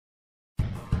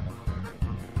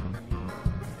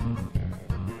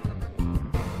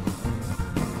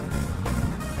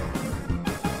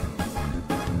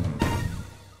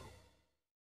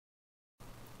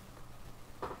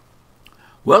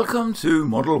Welcome to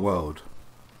Model World,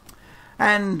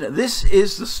 and this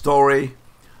is the story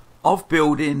of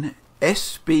building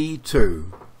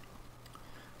SB2.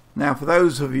 Now, for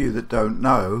those of you that don't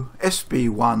know,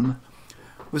 SB1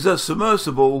 was a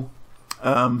submersible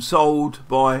sold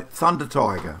by Thunder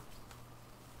Tiger,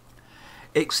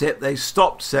 except they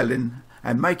stopped selling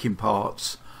and making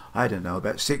parts, I don't know,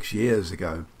 about 6 years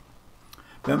ago.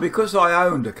 And because I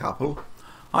owned a couple,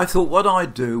 I thought what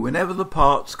I'd do whenever the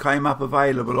parts came up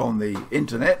available on the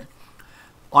internet,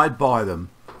 I'd buy them.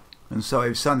 And so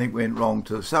if something went wrong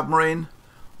to the submarine,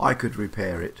 I could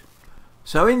repair it.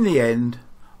 So in the end,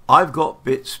 I've got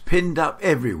bits pinned up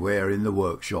everywhere in the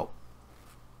workshop,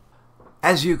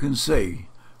 as you can see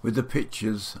with the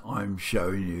pictures I'm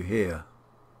showing you here.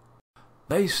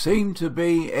 They seem to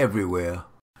be everywhere.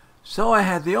 So I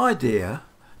had the idea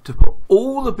to put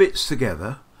all the bits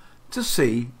together to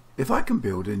see if I can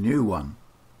build a new one.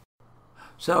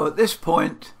 So at this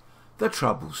point, the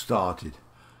trouble started.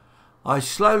 I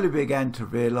slowly began to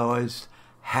realise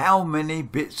how many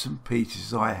bits and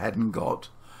pieces I hadn't got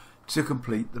to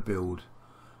complete the build,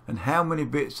 and how many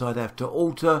bits I'd have to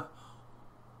alter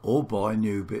or buy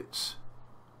new bits.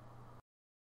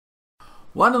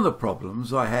 One of the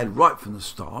problems I had right from the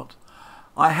start,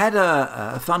 I had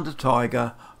a Thunder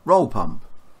Tiger roll pump,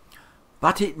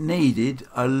 but it needed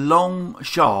a long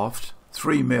shaft,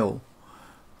 3mm,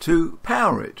 to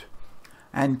power it.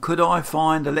 And could I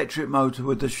find an electric motor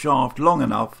with the shaft long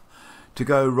enough to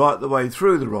go right the way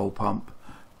through the roll pump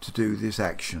to do this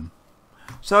action?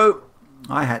 So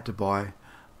I had to buy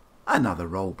another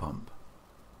roll pump.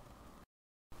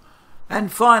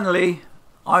 And finally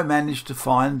I managed to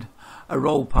find a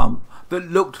roll pump that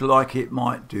looked like it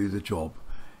might do the job.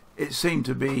 It seemed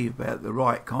to be about the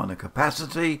right kind of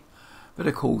capacity, but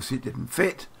of course it didn't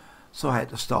fit, so I had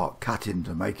to start cutting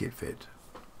to make it fit.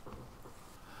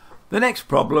 The next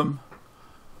problem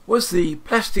was the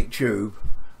plastic tube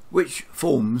which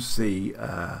forms the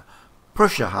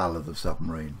pressure hull of the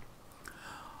submarine.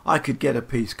 I could get a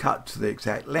piece cut to the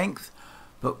exact length,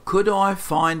 but could I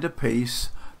find a piece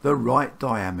the right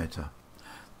diameter?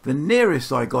 The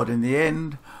nearest I got in the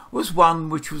end was one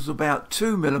which was about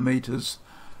 2mm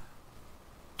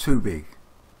too big,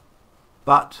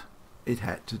 but it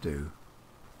had to do.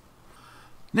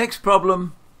 Next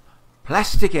problem,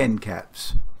 plastic end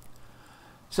caps.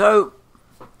 So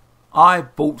I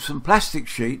bought some plastic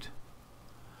sheet,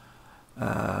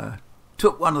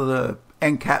 took one of the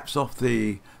end caps off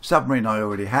the submarine I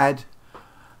already had,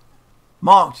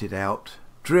 marked it out,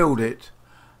 drilled it,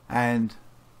 and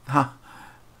I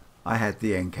had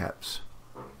the end caps.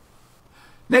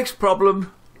 Next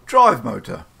problem, drive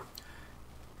motor.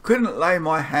 Couldn't lay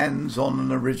my hands on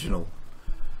an original,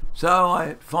 so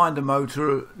I find a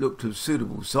motor that looked of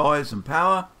suitable size and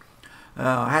power.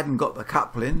 I hadn't got the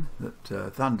coupling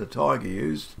that Thunder Tiger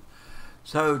used,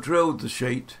 so drilled the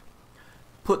sheet,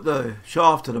 put the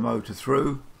shaft of the motor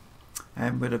through,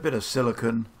 and with a bit of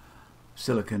siliconed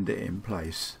it in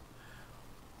place.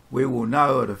 We will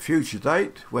know at a future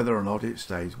date whether or not it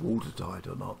stays watertight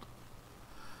or not.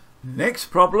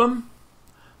 Next problem,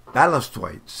 ballast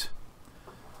weights.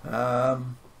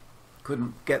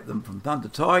 Couldn't get them from Thunder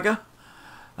Tiger.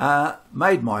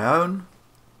 Made my own.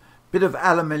 Bit of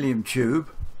aluminium tube.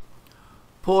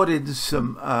 Poured in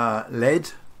some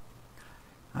lead.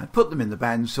 I put them in the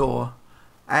bandsaw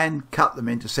and cut them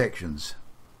into sections.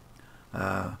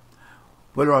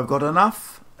 Whether I've got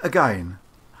enough, again,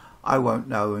 I won't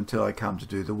know until I come to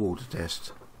do the water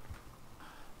test.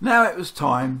 Now it was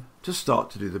time to start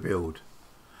to do the build.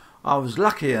 I was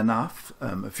lucky enough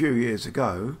a few years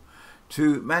ago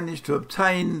to manage to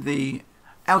obtain the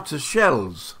outer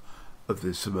shells of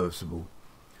this submersible.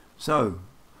 So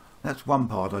that's one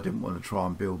part I didn't want to try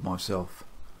and build myself.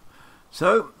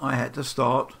 So I had to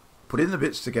start putting the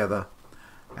bits together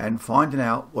and finding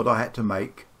out what I had to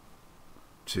make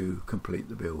to complete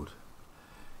the build.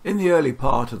 In the early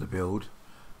part of the build,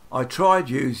 I tried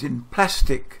using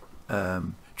plastic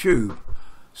tube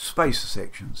spacer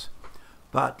sections,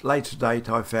 but later date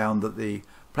I found that the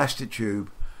plastic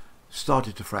tube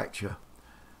started to fracture,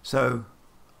 so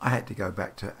I had to go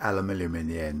back to aluminium in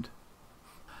the end.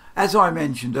 As I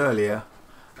mentioned earlier,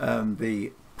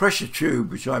 the pressure tube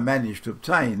which I managed to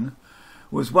obtain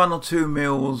was 1 or 2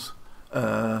 mils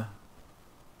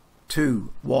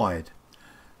too wide,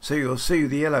 so you'll see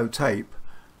the yellow tape.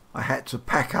 I had to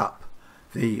pack up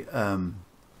the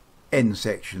end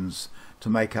sections to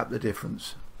make up the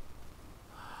difference.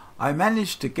 I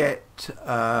managed to get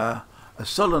a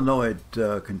solenoid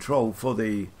control for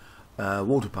the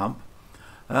water pump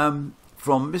from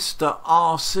Mr.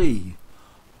 RC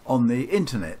on the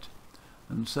internet,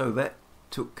 and so that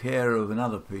took care of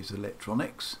another piece of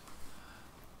electronics,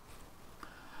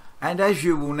 and as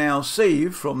you will now see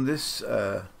from this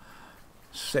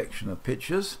section of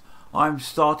pictures, I'm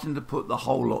starting to put the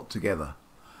whole lot together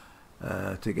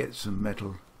to get some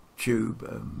metal tube,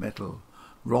 metal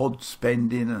rods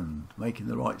bending and making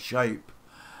the right shape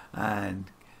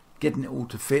and getting it all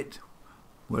to fit,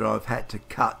 where I've had to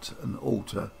cut and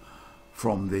alter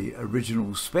from the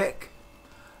original spec,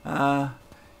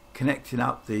 connecting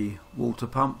up the water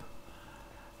pump.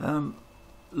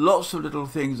 Lots of little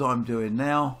things I'm doing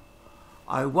now.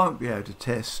 I won't be able to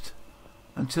test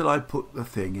until I put the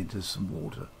thing into some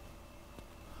water.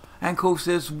 And of course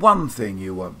there's one thing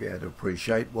you won't be able to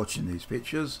appreciate watching these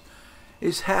pictures,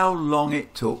 is how long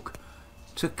it took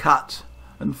to cut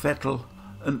and fettle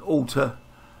and alter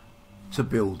to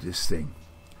build this thing.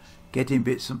 Getting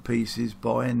bits and pieces,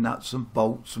 buying nuts and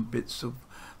bolts and bits of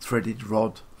threaded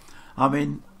rod. I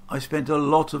mean, I spent a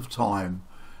lot of time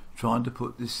trying to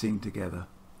put this thing together.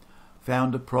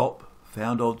 Found a prop,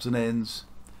 found odds and ends,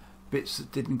 bits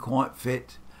that didn't quite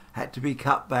fit, had to be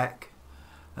cut back.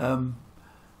 And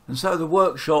so the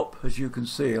workshop, as you can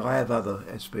see, I have other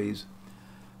SBs,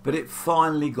 but it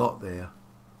finally got there.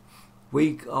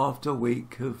 Week after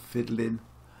week of fiddling,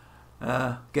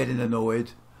 getting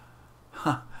annoyed.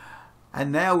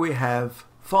 And now we have,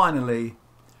 finally,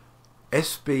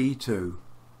 SB2.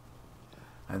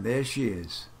 And there she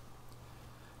is.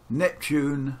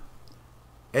 Neptune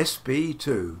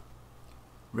SB2,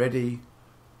 ready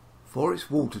for its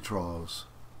water trials.